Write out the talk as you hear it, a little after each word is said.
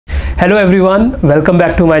Hello everyone, welcome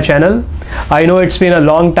back to my channel. I know it's been a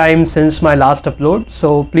long time since my last upload,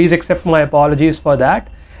 so please accept my apologies for that.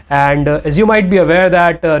 And as you might be aware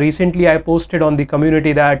that recently I posted on the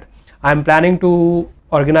community that I'm planning to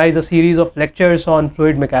organize a series of lectures on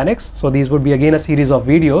fluid mechanics. So these would be again a series of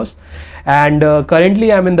videos, and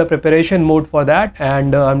currently I'm in the preparation mode for that,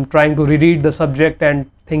 and I'm trying to reread the subject and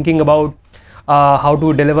thinking about how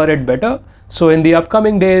to deliver it better. So in the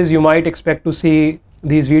upcoming days you might expect to see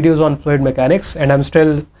these videos on fluid mechanics, and I'm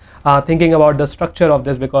still thinking about the structure of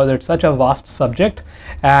this because it's such a vast subject,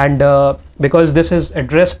 and because this is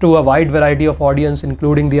addressed to a wide variety of audience,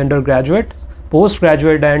 including the undergraduate,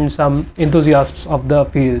 postgraduate and some enthusiasts of the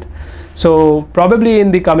field. So probably in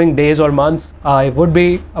the coming days or months I would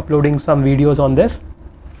be uploading some videos on this,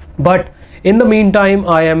 but in the meantime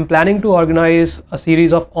I am planning to organize a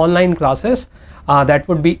series of online classes that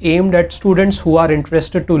would be aimed at students who are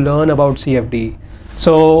interested to learn about CFD.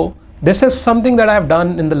 So this is something that I've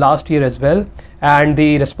done in the last year as well, and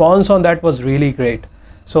the response on that was really great.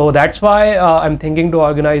 So that's why I'm thinking to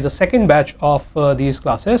organize a second batch of these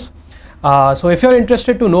classes. So if you're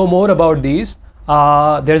interested to know more about these,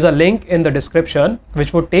 there's a link in the description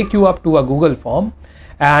which would take you up to a Google form,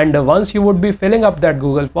 and once you would be filling up that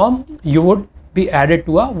Google form, you would be added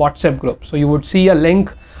to a WhatsApp group. So you would see a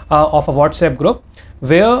link of a WhatsApp group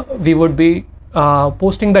where we would be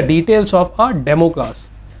posting the details of our demo class.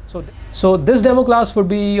 So this demo class would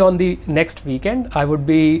be on the next weekend. I would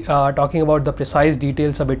be talking about the precise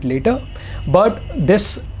details a bit later, but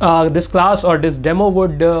this class or this demo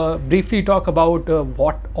would briefly talk about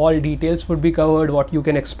what all details would be covered, what you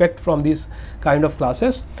can expect from these kind of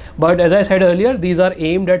classes. But as I said earlier, these are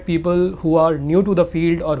aimed at people who are new to the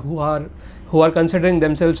field or who are considering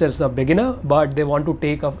themselves as a beginner, but they want to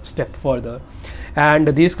take a step further. And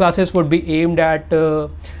these classes would be aimed at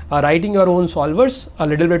writing your own solvers a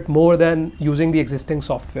little bit more than using the existing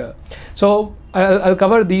software. So I'll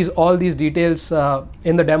cover all these details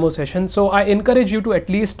in the demo session. So I encourage you to at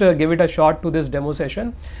least give it a shot to this demo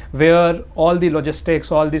session, where all the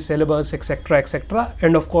logistics, all the syllabus, etc.,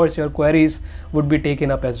 and of course your queries would be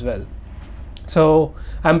taken up as well. So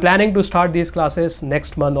I'm planning to start these classes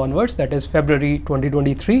next month onwards, that is February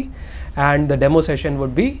 2023, and the demo session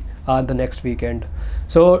would be the next weekend.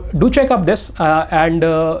 So do check up this, and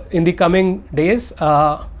in the coming days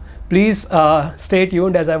please stay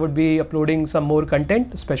tuned, as I would be uploading some more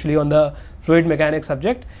content, especially on the fluid mechanics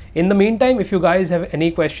subject. In the meantime, if you guys have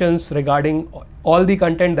any questions regarding all the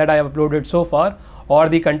content that I have uploaded so far, or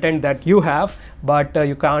the content that you have but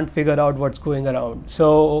you can't figure out what's going around,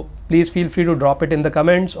 so please feel free to drop it in the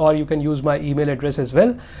comments, or you can use my email address as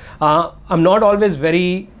well. I'm not always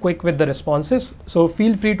very quick with the responses, so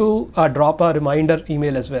feel free to drop a reminder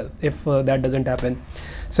email as well if that doesn't happen.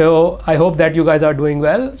 So I hope that you guys are doing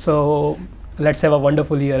well. So let's have a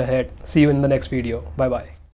wonderful year ahead. See you in the next video. Bye bye.